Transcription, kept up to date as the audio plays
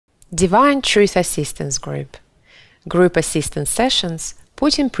Divine Truth Assistance Group. Group assistance sessions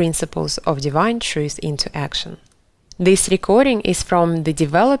putting principles of divine truth into action. This recording is from the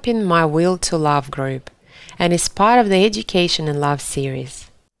Developing My Will to Love group and is part of the Education in Love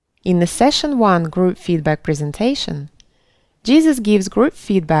series. In the Session 1 group feedback presentation, Jesus gives group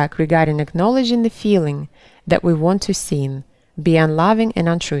feedback regarding acknowledging the feeling that we want to sin, be unloving and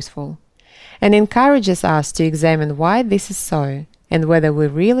untruthful, and encourages us to examine why this is so and whether we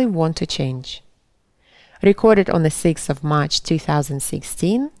really want to change. Recorded on the 6th of March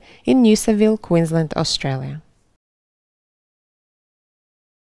 2016 in Noosaville, Queensland, Australia.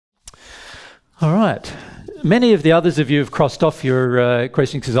 All right. Many of the others of you have crossed off your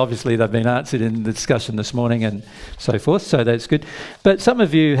questions because obviously they've been answered in the discussion this morning and so forth, so that's good. But some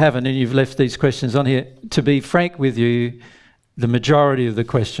of you haven't, and you've left these questions on here. To be frank with you, the majority of the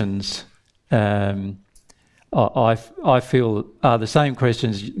questions I feel are the same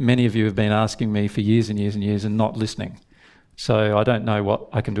questions many of you have been asking me for years and years and years and not listening. So I don't know what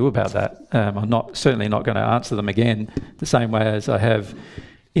I can do about that. I'm certainly not going to answer them again the same way as I have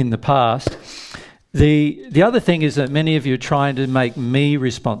in the past. The other thing is that many of you are trying to make me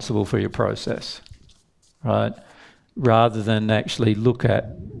responsible for your process, right? Rather than actually look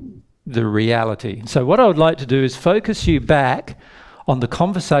at the reality. So what I would like to do is focus you back on the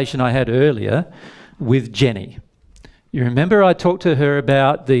conversation I had earlier with Jenny. You remember I talked to her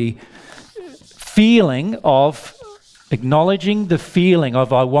about the feeling of acknowledging the feeling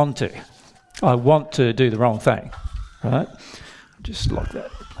of I want to do the wrong thing, right? Just lock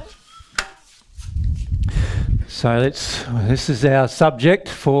that. So this is our subject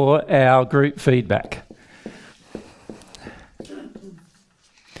for our group feedback.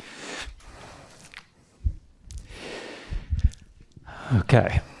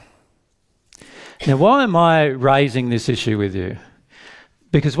 Okay. Now, why am I raising this issue with you?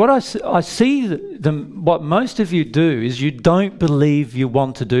 Because what I see what most of you do is you don't believe you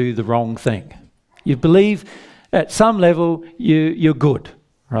want to do the wrong thing. You believe at some level you're good,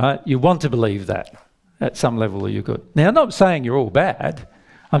 right? You want to believe that. At some level you're good. Now, I'm not saying you're all bad.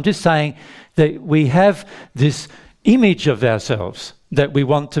 I'm just saying that we have this image of ourselves that we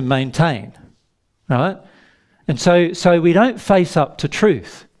want to maintain, right? And so we don't face up to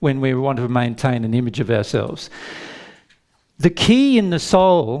truth when we want to maintain an image of ourselves. The key in the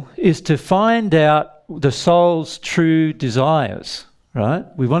soul is to find out the soul's true desires, right?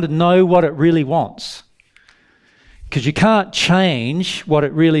 We want to know what it really wants. Because you can't change what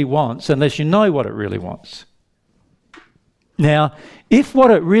it really wants unless you know what it really wants. Now, if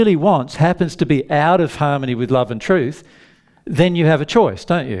what it really wants happens to be out of harmony with love and truth, then you have a choice,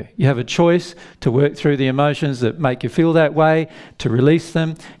 don't you? You have a choice to work through the emotions that make you feel that way, to release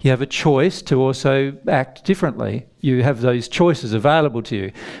them. You have a choice to also act differently. You have those choices available to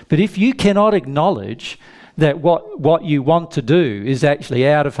you. But if you cannot acknowledge that what you want to do is actually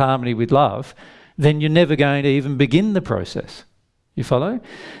out of harmony with love, then you're never going to even begin the process. You follow?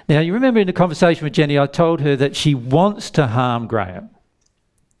 Now, you remember in the conversation with Jenny, I told her that she wants to harm Graham.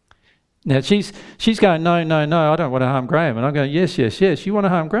 Now, she's going, no, I don't want to harm Graham. And I'm going, yes, you want to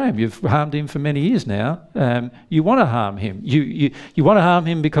harm Graham. You've harmed him for many years now. You want to harm him. You want to harm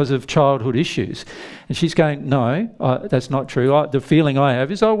him because of childhood issues. And she's going, no, that's not true. The feeling I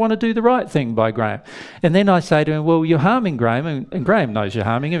have is I want to do the right thing by Graham. And then I say to her, well, you're harming Graham, and Graham knows you're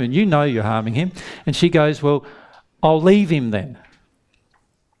harming him, and you know you're harming him. And she goes, well, I'll leave him then.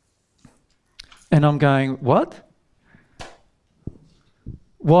 And I'm going, what?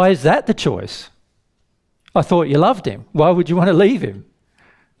 Why is that the choice? I thought you loved him. Why would you want to leave him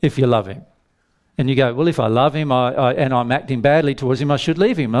if you love him? And you go, well, if I love him and I'm acting badly towards him, I should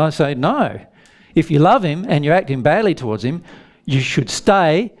leave him. And I say, no. If you love him and you're acting badly towards him, you should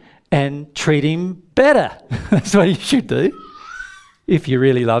stay and treat him better. That's what you should do if you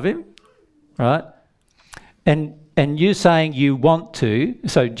really love him, right? And you're saying you want to.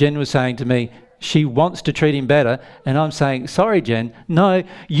 So Jen was saying to me, she wants to treat him better. And I'm saying, sorry, Jen, no,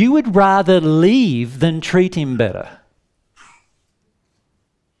 you would rather leave than treat him better.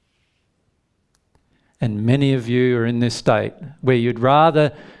 And many of you are in this state where you'd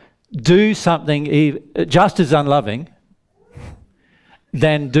rather do something just as unloving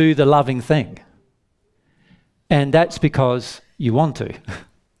than do the loving thing. And that's because you want to.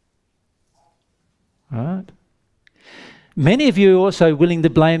 All right? Many of you are also willing to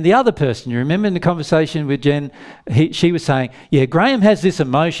blame the other person. You remember in the conversation with Jen, she was saying, yeah, Graham has this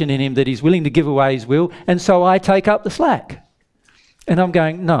emotion in him that he's willing to give away his will, and so I take up the slack. And I'm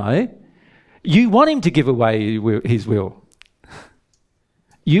going, no, you want him to give away his will.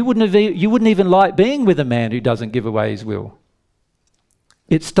 You wouldn't even like being with a man who doesn't give away his will.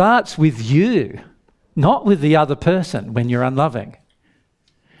 It starts with you, not with the other person when you're unloving.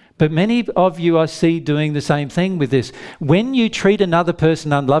 But many of you I see doing the same thing with this. When you treat another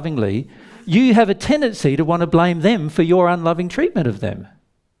person unlovingly, you have a tendency to want to blame them for your unloving treatment of them.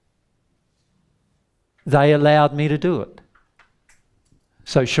 They allowed me to do it.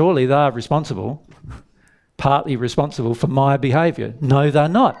 So surely they are responsible, partly responsible for my behaviour. No, they're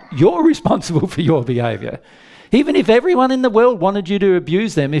not. You're responsible for your behaviour. Even if everyone in the world wanted you to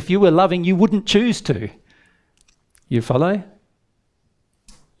abuse them, if you were loving, you wouldn't choose to. You follow?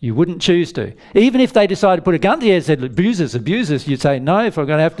 You wouldn't choose to. Even if they decided to put a gun to you and said, abuse us, you'd say, no, if I'm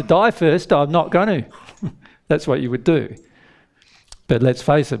going to have to die first, I'm not going to. That's what you would do. But let's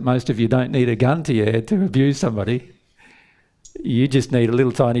face it, most of you don't need a gun to your head to abuse somebody. You just need a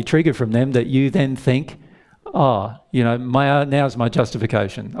little tiny trigger from them that you then think, oh, you know, now's my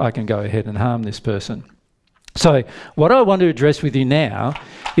justification. I can go ahead and harm this person. So what I want to address with you now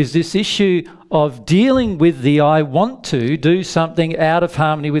is this issue of dealing with the I want to do something out of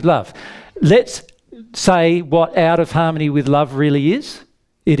harmony with love. Let's say what out of harmony with love really is.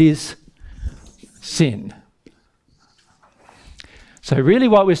 It is sin. So really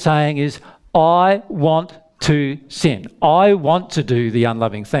what we're saying is, I want to sin. I want to do the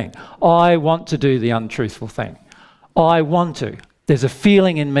unloving thing. I want to do the untruthful thing. I want to. There's a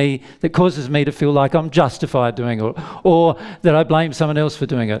feeling in me that causes me to feel like I'm justified doing it, or that I blame someone else for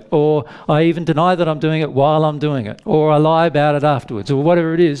doing it, or I even deny that I'm doing it while I'm doing it, or I lie about it afterwards, or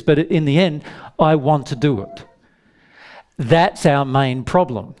whatever it is, but in the end, I want to do it. That's our main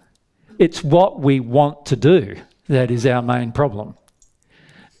problem. It's what we want to do that is our main problem.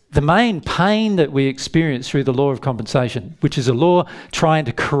 The main pain that we experience through the law of compensation, which is a law trying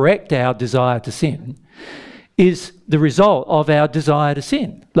to correct our desire to sin, is the result of our desire to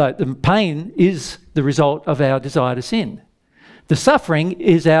sin. Like, the pain is the result of our desire to sin. The suffering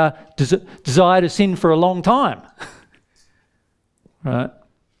is our desire to sin for a long time. Right?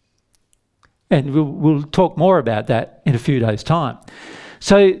 And we'll talk more about that in a few days' time.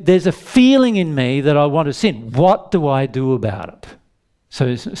 So there's a feeling in me that I want to sin. What do I do about it?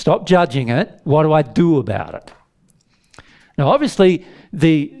 So stop judging it. What do I do about it? Now, obviously,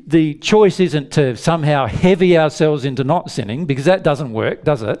 the choice isn't to somehow heavy ourselves into not sinning, because that doesn't work,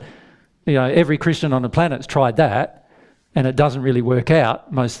 does it? You know, every Christian on the planet's tried that, and it doesn't really work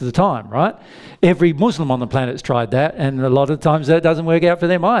out most of the time, right? Every Muslim on the planet's tried that, and a lot of times that doesn't work out for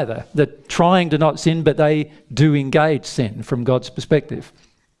them either. They're trying to not sin, but they do engage sin from God's perspective.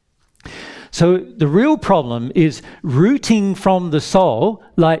 So the real problem is rooting from the soul,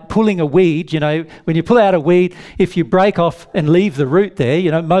 like pulling a weed. You know, when you pull out a weed, if you break off and leave the root there,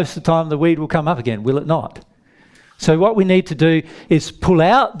 you know, most of the time the weed will come up again, will it not? So what we need to do is pull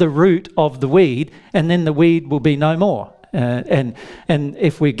out the root of the weed, and then the weed will be no more. And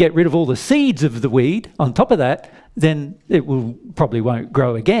if we get rid of all the seeds of the weed on top of that, then it probably won't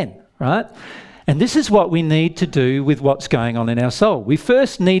grow again, right? And this is what we need to do with what's going on in our soul. We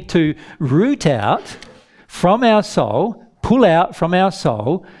first need to root out from our soul, pull out from our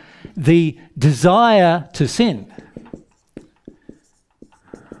soul, the desire to sin.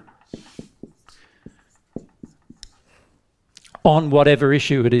 On whatever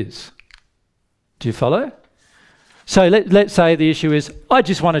issue it is. Do you follow? So let's say the issue is, I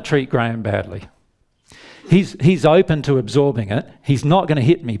just want to treat Graham badly. He's open to absorbing it. He's not going to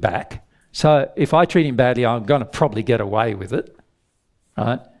hit me back. So if I treat him badly, I'm going to probably get away with it,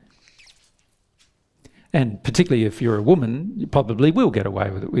 right? And particularly if you're a woman, you probably will get away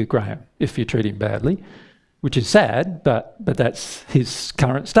with it with Graham if you treat him badly, which is sad, but that's his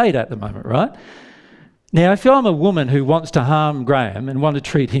current state at the moment, right? Now, if I'm a woman who wants to harm Graham and want to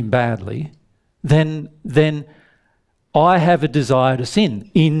treat him badly, then I have a desire to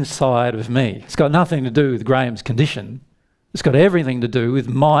sin inside of me. It's got nothing to do with Graham's condition. It's got everything to do with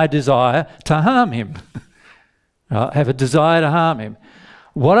my desire to harm him. I have a desire to harm him.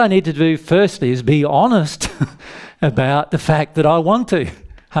 What I need to do firstly is be honest about the fact that I want to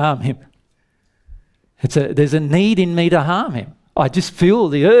harm him. There's a need in me to harm him. I just feel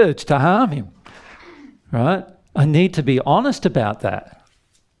the urge to harm him. Right? I need to be honest about that.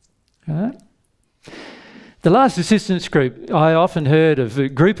 Right? The last assistance group, I often heard of a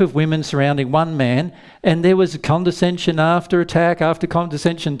group of women surrounding one man, and there was a condescension after attack, after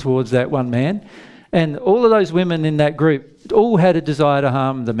condescension towards that one man. And all of those women in that group all had a desire to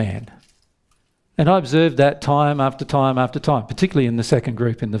harm the man. And I observed that time after time after time, particularly in the second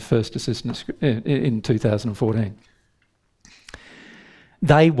group in the first assistance in 2014.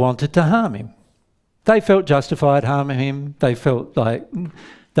 They wanted to harm him. They felt justified harming him. They felt like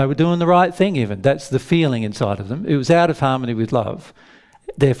they were doing the right thing even. That's the feeling inside of them. It was out of harmony with love.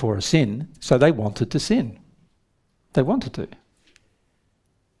 therefore a sin, so they wanted to sin. They wanted to.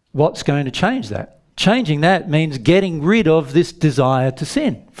 What's going to change that? Changing that means getting rid of this desire to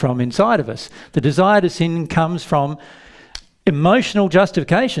sin from inside of us. The desire to sin comes from emotional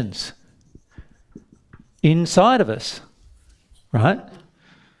justifications inside of us, right?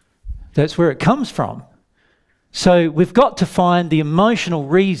 That's where it comes from. So we've got to find the emotional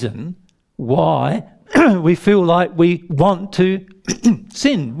reason why we feel like we want to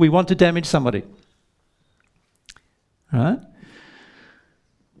sin, we want to damage somebody, right?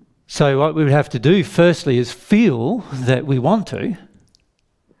 So what we would have to do firstly is feel that we want to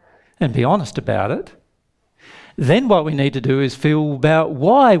and be honest about it. Then what we need to do is feel about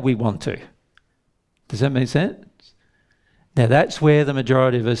why we want to. Does that make sense? Now that's where the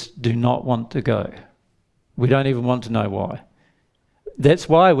majority of us do not want to go. We don't even want to know why. That's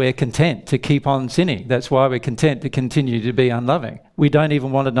why we're content to keep on sinning. That's why we're content to continue to be unloving. We don't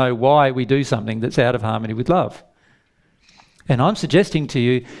even want to know why we do something that's out of harmony with love. And I'm suggesting to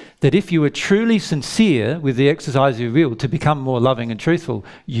you that if you were truly sincere with the exercise of your will to become more loving and truthful,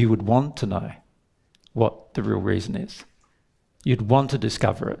 you would want to know what the real reason is. You'd want to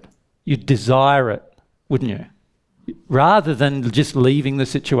discover it. You'd desire it, wouldn't you? Rather than just leaving the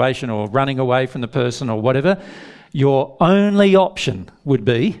situation or running away from the person or whatever, your only option would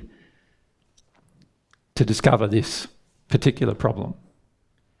be to discover this particular problem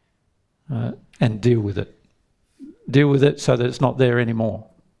and deal with it. Deal with it so that it's not there anymore.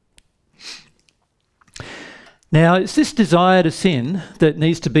 Now, it's this desire to sin that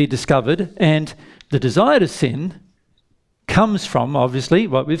needs to be discovered, and the desire to sin comes from, obviously,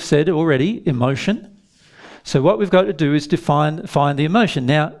 what we've said already, emotion. So what we've got to do is to find the emotion.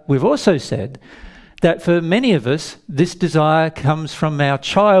 Now, we've also said that for many of us, this desire comes from our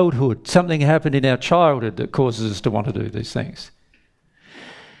childhood. Something happened in our childhood that causes us to want to do these things.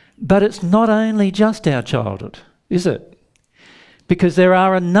 But it's not only just our childhood, is it? Because there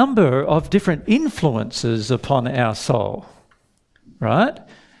are a number of different influences upon our soul, right?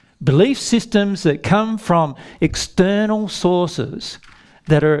 Belief systems that come from external sources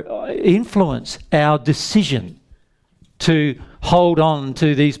that influence our decision to hold on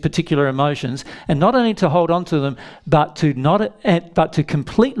to these particular emotions, and not only to hold on to them, but to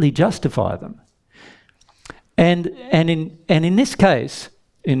completely justify them. And in this case,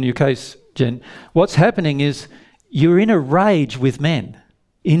 in your case, Jen, what's happening is you're in a rage with men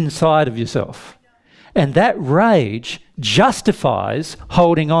inside of yourself. And that rage justifies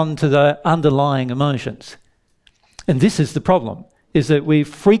holding on to the underlying emotions. And this is the problem, is that we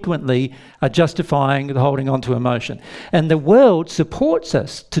frequently are justifying the holding on to emotion. And the world supports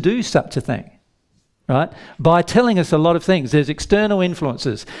us to do such a thing, right? By telling us a lot of things. There's external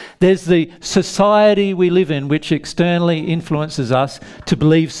influences. There's the society we live in, which externally influences us to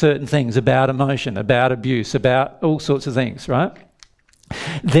believe certain things about emotion, about abuse, about all sorts of things, right?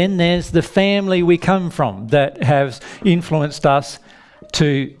 Then there's the family we come from that has influenced us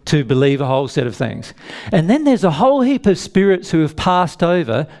to believe a whole set of things. And then there's a whole heap of spirits who have passed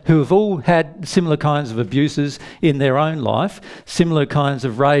over, who have all had similar kinds of abuses in their own life, similar kinds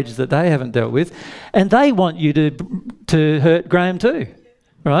of rage that they haven't dealt with, and they want you to hurt Graham too,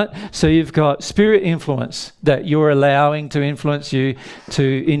 right? So you've got spirit influence that you're allowing to influence you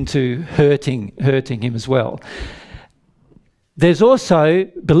into hurting him as well. There's also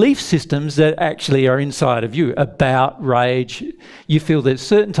belief systems that actually are inside of you about rage. You feel that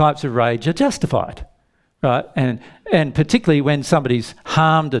certain types of rage are justified, right? And particularly when somebody's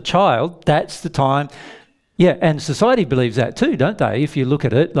harmed a child, that's the time. Yeah, and society believes that too, don't they? If you look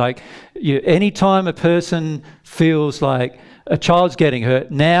at it, like any time a person feels like a child's getting hurt,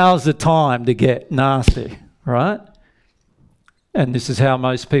 now's the time to get nasty, right? And this is how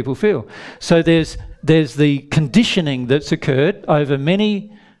most people feel. So there's the conditioning that's occurred over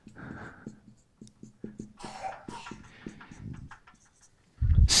many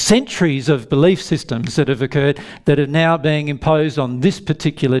centuries of belief systems that have occurred that are now being imposed on this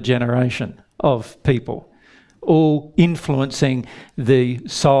particular generation of people, all influencing the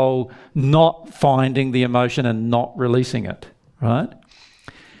soul not finding the emotion and not releasing it, right?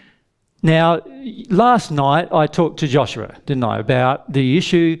 Now, last night I talked to Joshua, didn't I, about the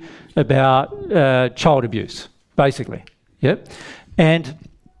issue about child abuse, basically. Yep. And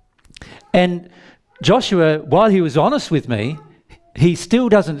Joshua, while he was honest with me, he still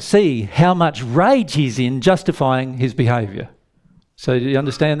doesn't see how much rage he's in justifying his behaviour. So do you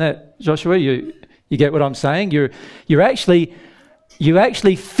understand that, Joshua? You get what I'm saying? You actually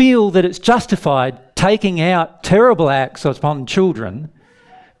feel that it's justified taking out terrible acts upon children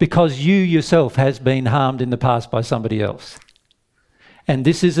because you yourself has been harmed in the past by somebody else. And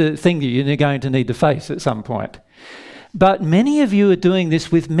this is a thing that you're going to need to face at some point. But many of you are doing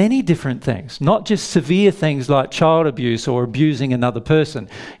this with many different things, not just severe things like child abuse or abusing another person.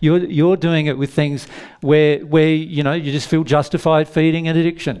 You're doing it with things where you know, you just feel justified feeding an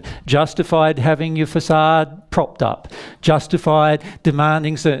addiction, justified having your facade propped up, justified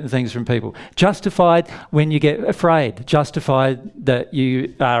demanding certain things from people, justified when you get afraid, justified that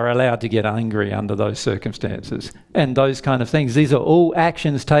you are allowed to get angry under those circumstances, and those kind of things. These are all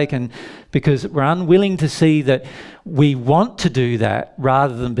actions taken because we're unwilling to see that we want to do that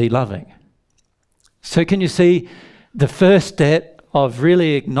rather than be loving. So can you see, the first step of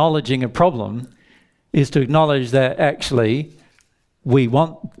really acknowledging a problem is to acknowledge that actually we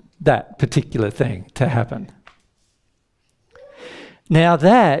want that particular thing to happen. Now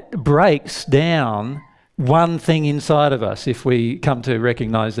that breaks down one thing inside of us if we come to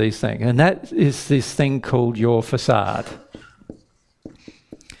recognise these things, and that is this thing called your facade.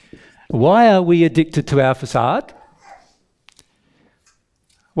 Why are we addicted to our facade?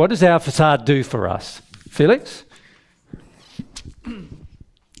 What does our facade do for us? Felix?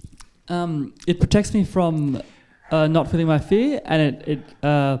 It protects me from not feeling my fear, and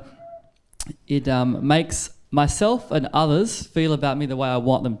it makes myself and others feel about me the way I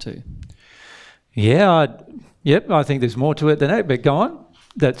want them to. Yeah, I think there's more to it than that, but go on.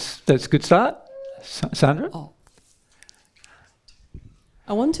 That's a good start. Sandra? Oh.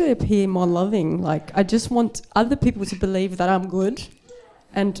 I want to appear more loving. Like, I just want other people to believe that I'm good,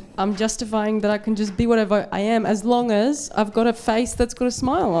 and I'm justifying that I can just be whatever I am as long as I've got a face that's got a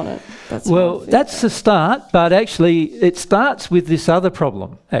smile on it. That's a start, but actually it starts with this other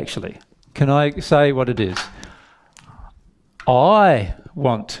problem, actually. Can I say what it is? I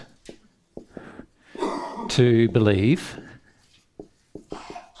want to believe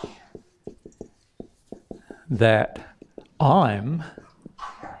that I'm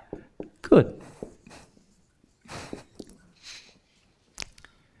good.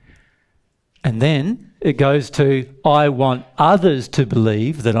 And then it goes to, I want others to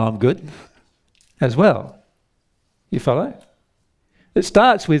believe that I'm good as well. You follow? It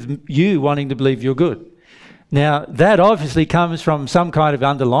starts with you wanting to believe you're good. Now, that obviously comes from some kind of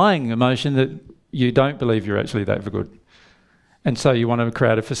underlying emotion that you don't believe you're actually that good. And so you want to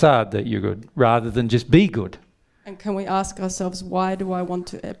create a facade that you're good, rather than just be good. And can we ask ourselves, why do I want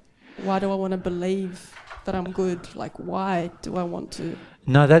to believe that I'm good? Like, why do I want to?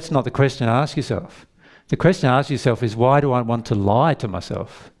 No, that's not the question to ask yourself. The question to ask yourself is, why do I want to lie to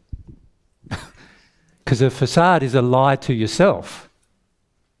myself? Because a facade is a lie to yourself.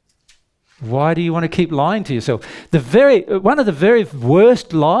 Why do you want to keep lying to yourself? One of the very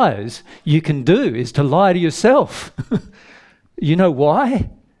worst lies you can do is to lie to yourself. You know why?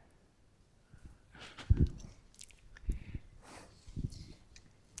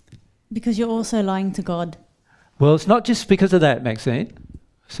 Because you're also lying to God. Well, it's not just because of that, Maxine.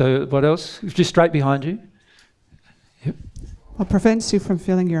 So what else? Just straight behind you. Yep. Well, it prevents you from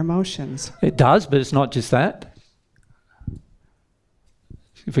feeling your emotions. It does, but it's not just that.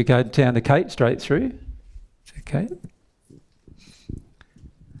 If we go down to Kate, straight through. Okay.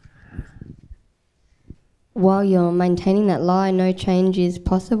 While you're maintaining that lie, no change is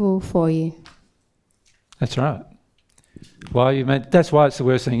possible for you. That's right. That's why it's the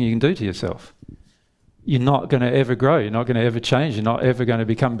worst thing you can do to yourself. You're not going to ever grow. You're not going to ever change. You're not ever going to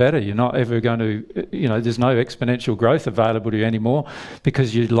become better. You're not ever going to, there's no exponential growth available to you anymore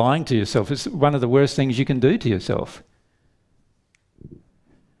because you're lying to yourself. It's one of the worst things you can do to yourself.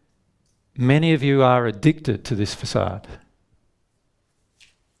 Many of you are addicted to this facade.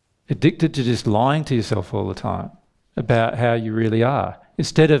 Addicted to just lying to yourself all the time about how you really are,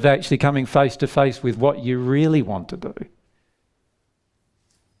 instead of actually coming face to face with what you really want to do.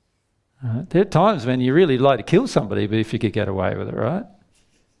 There are times when you really like to kill somebody, but if you could get away with it, right?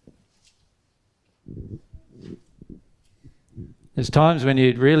 There's times when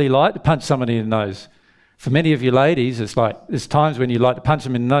you'd really like to punch somebody in the nose. For many of you ladies, it's like there's times when you like to punch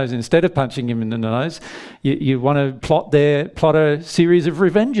them in the nose. Instead of punching him in the nose, you want to plot a series of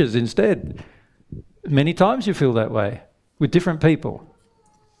revenges instead. Many times you feel that way with different people.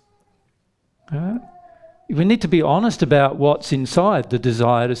 We need to be honest about what's inside the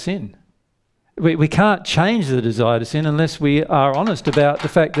desire to sin. We can't change the desire to sin unless we are honest about the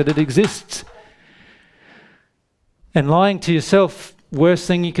fact that it exists. And lying to yourself, worst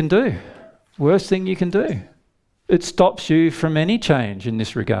thing you can do. Worst thing you can do. It stops you from any change in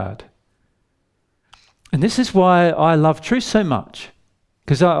this regard. And this is why I love truth so much.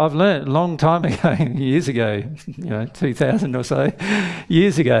 Because I've learned a long time ago, years ago, 2000 or so,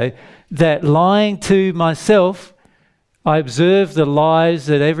 years ago, that lying to myself I observed the lies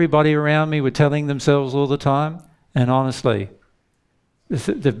that everybody around me were telling themselves all the time, and honestly,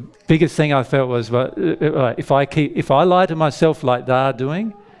 the biggest thing I felt was, if I lie to myself like they're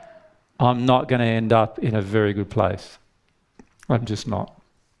doing, I'm not going to end up in a very good place. I'm just not.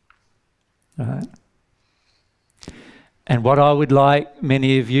 Right? And what I would like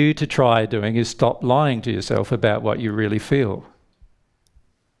many of you to try doing is stop lying to yourself about what you really feel.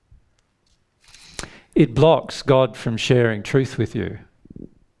 It blocks God from sharing truth with you.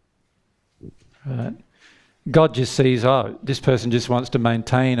 Right? God just sees, oh, this person just wants to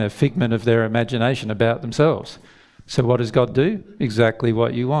maintain a figment of their imagination about themselves. So what does God do? Exactly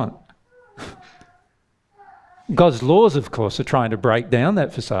what you want. God's laws, of course, are trying to break down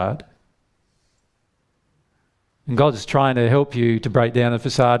that facade. And God's trying to help you to break down the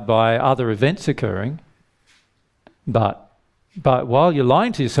facade by other events occurring. But while you're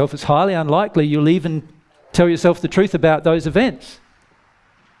lying to yourself, it's highly unlikely you'll even tell yourself the truth about those events.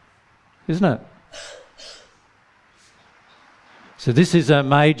 Isn't it? So this is a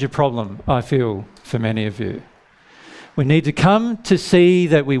major problem, I feel, for many of you. We need to come to see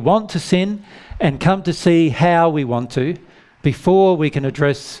that we want to sin and come to see how we want to before we can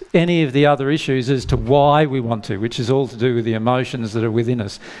address any of the other issues as to why we want to, which is all to do with the emotions that are within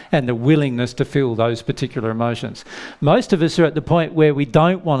us and the willingness to feel those particular emotions. Most of us are at the point where we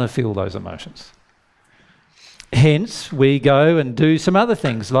don't want to feel those emotions. Hence, we go and do some other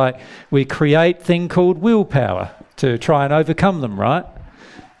things, like we create a thing called willpower to try and overcome them, right?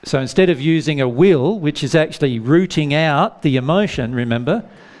 So instead of using a will, which is actually rooting out the emotion, remember,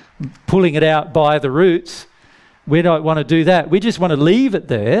 pulling it out by the roots, we don't want to do that. We just want to leave it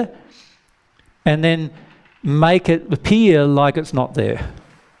there and then make it appear like it's not there.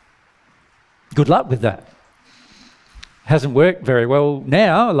 Good luck with that. Hasn't worked very well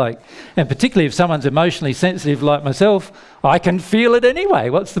now, and particularly if someone's emotionally sensitive like myself, I can feel it anyway.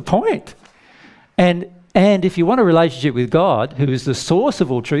 What's the point? And if you want a relationship with God, who is the source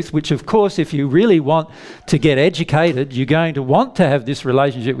of all truth, which of course, if you really want to get educated, you're going to want to have this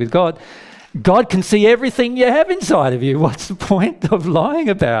relationship with God. God can see everything you have inside of you. What's the point of lying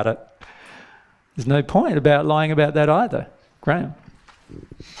about it? There's no point about lying about that either. Graham.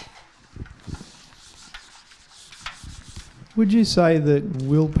 Would you say that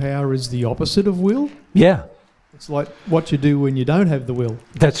willpower is the opposite of will? Yeah. It's like what you do when you don't have the will.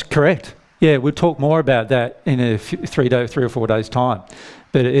 That's correct. Yeah, we'll talk more about that in a 3 or 4 days' time.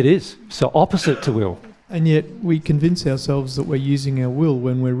 But it is. So opposite to will. And yet we convince ourselves that we're using our will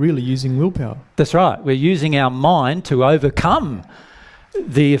when we're really using willpower. That's right. We're using our mind to overcome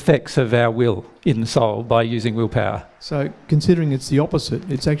the effects of our will in the soul by using willpower. So considering it's the opposite,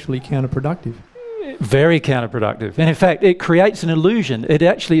 it's actually counterproductive. Very counterproductive. And in fact, it creates an illusion. It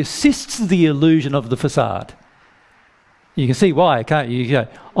actually assists the illusion of the facade. You can see why, can't you? You go,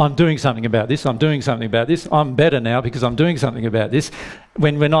 I'm doing something about this, I'm doing something about this, I'm better now because I'm doing something about this,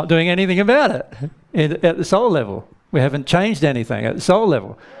 when we're not doing anything about it at the soul level. We haven't changed anything at the soul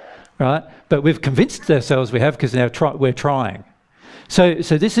level, right? But we've convinced ourselves we have because now we're trying. So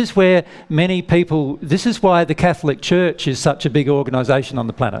this is where many people, this is why the Catholic Church is such a big organisation on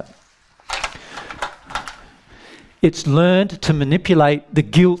the planet. It's learned to manipulate the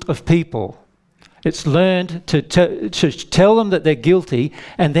guilt of people. It's learned to tell them that they're guilty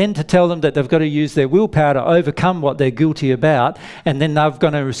and then to tell them that they've got to use their willpower to overcome what they're guilty about, and then they're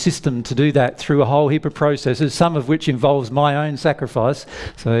going to assist them to do that through a whole heap of processes, some of which involves my own sacrifice.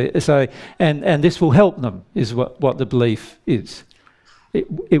 And this will help them, is what the belief is.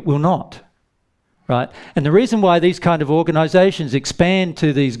 It will not. Right? And the reason why these kind of organisations expand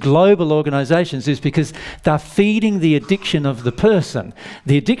to these global organisations is because they're feeding the addiction of the person.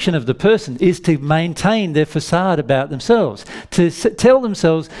 The addiction of the person is to maintain their facade about themselves, to tell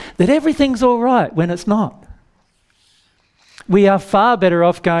themselves that everything's all right when it's not. We are far better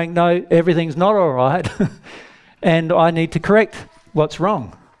off going, no, everything's not all right, and I need to correct what's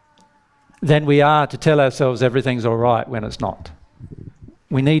wrong, than we are to tell ourselves everything's all right when it's not.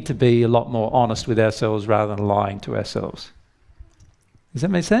 We need to be a lot more honest with ourselves rather than lying to ourselves. Does that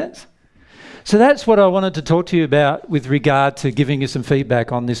make sense? So that's what I wanted to talk to you about with regard to giving you some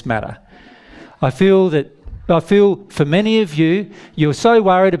feedback on this matter. I feel for many of you, you're so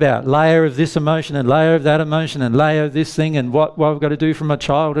worried about layer of this emotion and layer of that emotion and layer of this thing and what I've got to do from my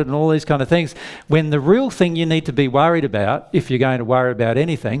childhood and all these kind of things, when the real thing you need to be worried about, if you're going to worry about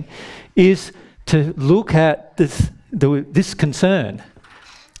anything, is to look at this concern.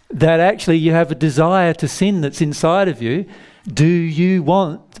 That actually you have a desire to sin that's inside of you. Do you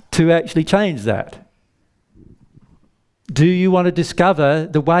want to actually change that? Do you want to discover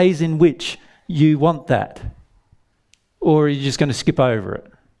the ways in which you want that? or are you just going to skip over it?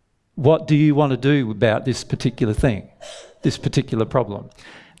 What do you want to do about this particular thing, this particular problem?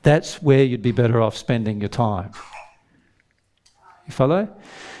 That's where you'd be better off spending your time. You follow?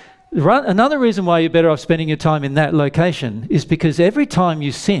 Another reason why you're better off spending your time in that location is because every time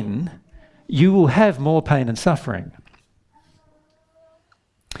you sin, you will have more pain and suffering.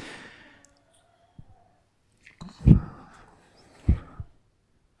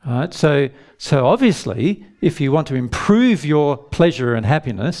 All right, so obviously, if you want to improve your pleasure and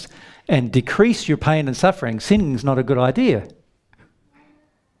happiness and decrease your pain and suffering, sinning's not a good idea.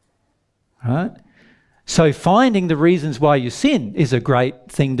 All right? So finding the reasons why you sin is a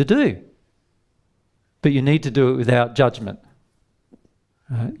great thing to do. But you need to do it without judgment.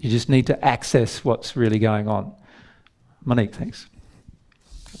 You just need to access what's really going on. Monique, thanks.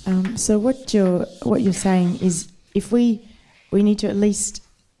 So what you're saying is, if we need to at least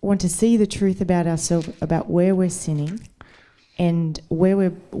want to see the truth about ourselves, about where we're sinning and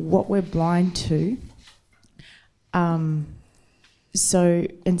what we're blind to. So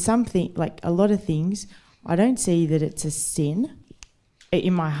in something, like a lot of things, I don't see that it's a sin.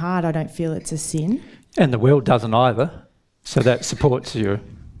 In my heart, I don't feel it's a sin. And the world doesn't either. So that supports your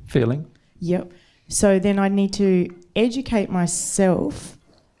feeling. Yep. So then I need to educate myself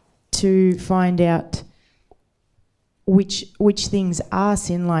to find out which things are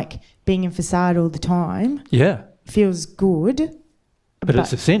sin, like being in façade all the time. Yeah. Feels good. But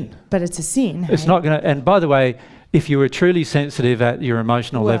it's a sin. But it's a sin. It's not going to... And by the way, if you were truly sensitive at your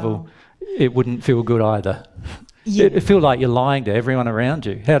emotional level, it wouldn't feel good either. Yeah. It'd feel like you're lying to everyone around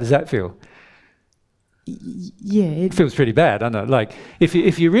you. How does that feel? Yeah. It feels pretty bad, doesn't it? Like, if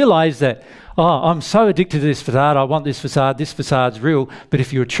you realise that, oh, I'm so addicted to this façade, I want this façade's real, but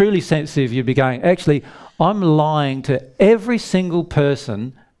if you were truly sensitive, you'd be going, actually, I'm lying to every single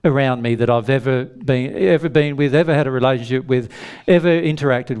person around me that I've ever been with, ever had a relationship with, ever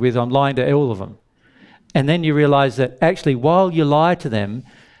interacted with. I'm lying to all of them. And then you realise that actually while you lie to them,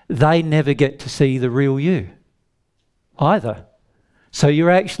 they never get to see the real you either. So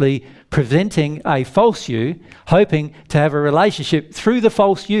you're actually presenting a false you, hoping to have a relationship through the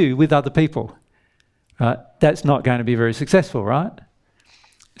false you with other people. Right? That's not going to be very successful, right?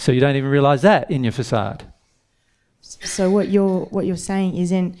 So you don't even realise that in your façade. So what you're saying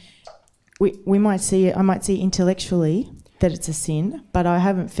is, we might see it. I might see intellectually that it's a sin, but I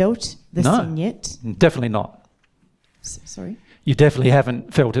haven't felt the sin yet. Definitely not. Sorry. You definitely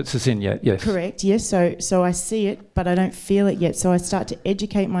haven't felt it's a sin yet. Yes. Correct. Yes. So I see it, but I don't feel it yet. So I start to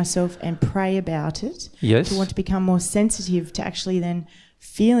educate myself and pray about it. Yes. To want to become more sensitive to actually then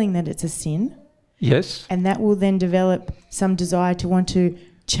feeling that it's a sin. Yes. And that will then develop some desire to want to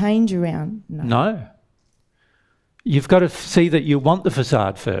change around. No. You've got to see that you want the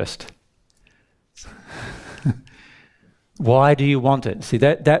façade first. Why do you want it? See,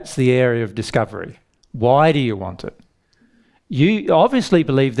 that's the area of discovery. Why do you want it? You obviously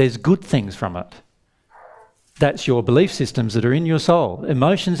believe there's good things from it. That's your belief systems that are in your soul.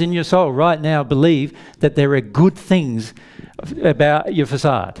 Emotions in your soul right now believe that there are good things about your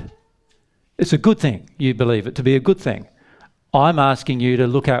façade. It's a good thing. You believe it to be a good thing. I'm asking you to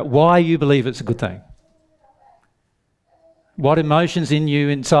look at why you believe it's a good thing. What emotions in you,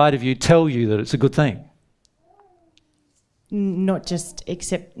 inside of you, tell you that it's a good thing? Not just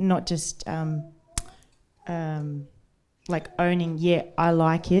like owning, yeah, I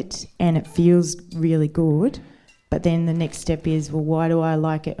like it and it feels really good. But then the next step is, well, why do I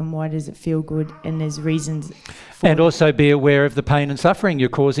like it and why does it feel good? And there's reasons for and also be aware of the pain and suffering you're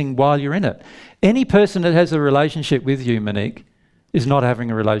causing while you're in it. Any person that has a relationship with you, Monique, is not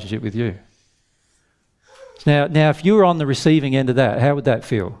having a relationship with you. Now, if you were on the receiving end of that, how would that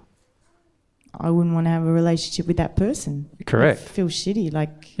feel? I wouldn't want to have a relationship with that person. Correct. It feels shitty.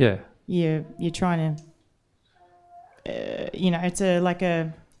 Like, yeah, you're trying to, it's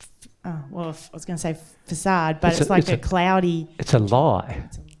I was going to say façade, but it's like a cloudy. It's a lie.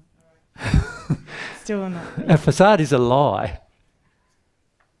 Still not. A façade is a lie.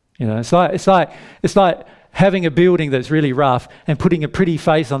 You know, it's like having a building that's really rough and putting a pretty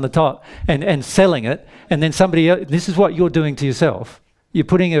face on the top and selling it, and then somebody else, this is what you're doing to yourself. You're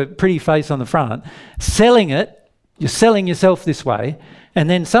putting a pretty face on the front, selling it, you're selling yourself this way, and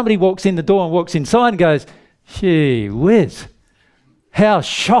then somebody walks in the door and walks inside and goes, gee whiz, how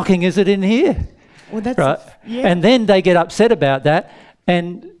shocking is it in here? Well, that's right. Yeah. And then they get upset about that,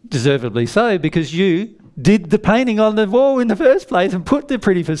 and deservedly so, because you did the painting on the wall in the first place and put the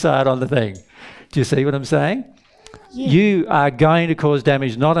pretty façade on the thing. Do you see what I'm saying? you are going to cause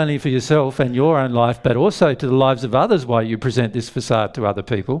damage not only for yourself and your own life, but also to the lives of others while you present this facade to other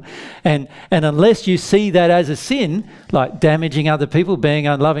people. And unless you see that as a sin, like damaging other people, being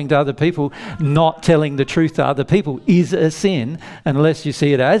unloving to other people, not telling the truth to other people is a sin, unless you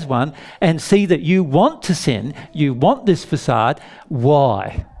see it as one, and see that you want to sin, you want this facade,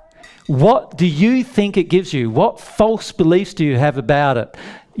 why? What do you think it gives you? What false beliefs do you have about it?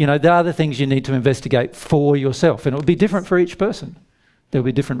 You know, there are the things you need to investigate for yourself, and it will be different for each person. There will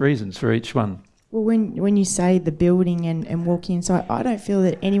be different reasons for each one. Well, when you say the building and walking inside, I don't feel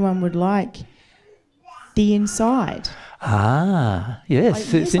that anyone would like the inside. Ah,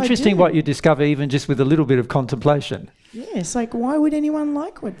 yes. It's yes, interesting what you discover even just with a little bit of contemplation. Yes, like why would anyone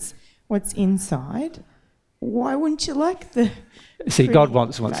like what's inside? Why wouldn't you like the... See, God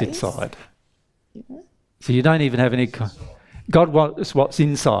wants what's face? inside. Yeah. So you don't even have any... God wants what's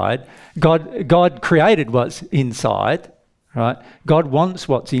inside. God created what's inside, right? God wants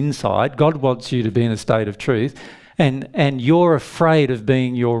what's inside. God wants you to be in a state of truth. And you're afraid of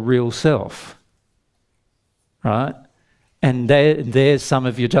being your real self, right? And there's some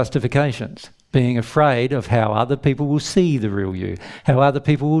of your justifications. Being afraid of how other people will see the real you, how other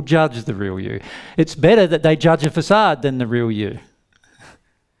people will judge the real you. It's better that they judge a facade than the real you.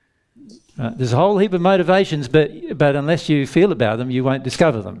 Right? There's a whole heap of motivations, but unless you feel about them, you won't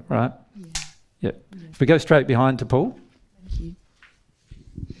discover them, right? Yeah. If we go straight behind to Paul.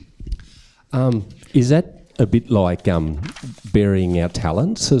 Is that a bit like burying our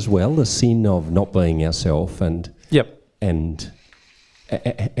talents as well, the sin of not being ourselves and... Yep. And...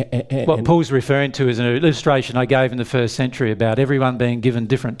 What Paul's referring to is an illustration I gave in the first century about everyone being given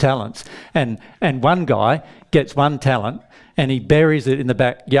different talents, and one guy gets one talent and he buries it in the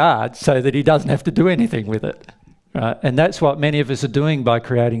backyard so that he doesn't have to do anything with it, right? And that's what many of us are doing by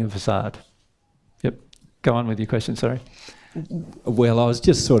creating a facade. Yep. Go on with your question, sorry. Well, I was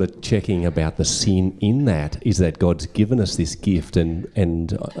just sort of checking about the sin in that, is that God's given us this gift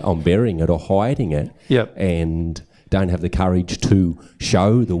and I'm burying it or hiding it. Yep. And don't have the courage to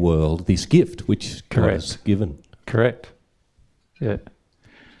show the world this gift which God has given. Correct. Yeah.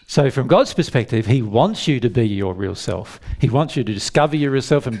 So from God's perspective, he wants you to be your real self. He wants you to discover your real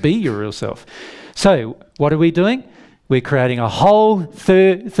self and be your real self. So what are we doing? We're creating a whole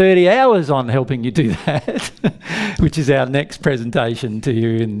 30 hours on helping you do that, which is our next presentation to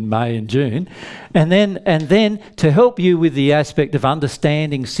you in May and June. And then to help you with the aspect of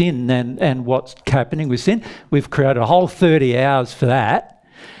understanding sin and what's happening with sin, we've created a whole 30 hours for that.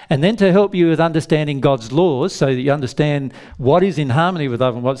 And then to help you with understanding God's laws so that you understand what is in harmony with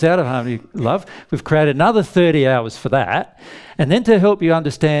love and what's out of harmony with love, we've created another 30 hours for that. And then to help you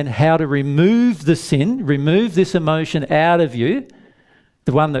understand how to remove the sin, remove this emotion out of you,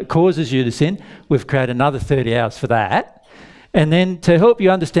 the one that causes you to sin, we've created another 30 hours for that. And then to help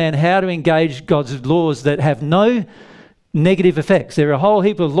you understand how to engage God's laws that have no negative effects. There are a whole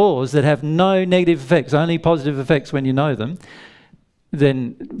heap of laws that have no negative effects, only positive effects when you know them.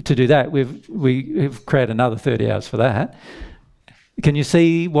 Then to do that, we've created another 30 hours for that. Can you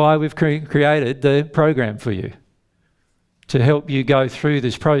see why we've created the program for you? To help you go through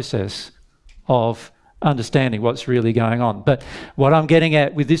this process of understanding what's really going on. But what I'm getting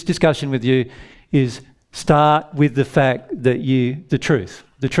at with this discussion with you is start with the fact that the truth.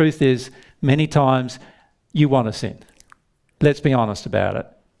 The truth is many times you want to sin. Let's be honest about it.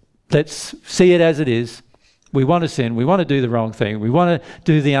 Let's see it as it is. We want to sin, we want to do the wrong thing, we want to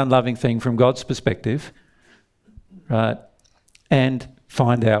do the unloving thing from God's perspective, right? And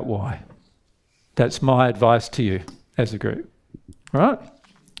find out why. That's my advice to you as a group. All right?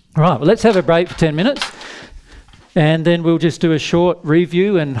 All right, well, let's have a break for 10 minutes and then we'll just do a short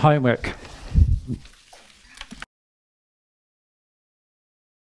review and homework.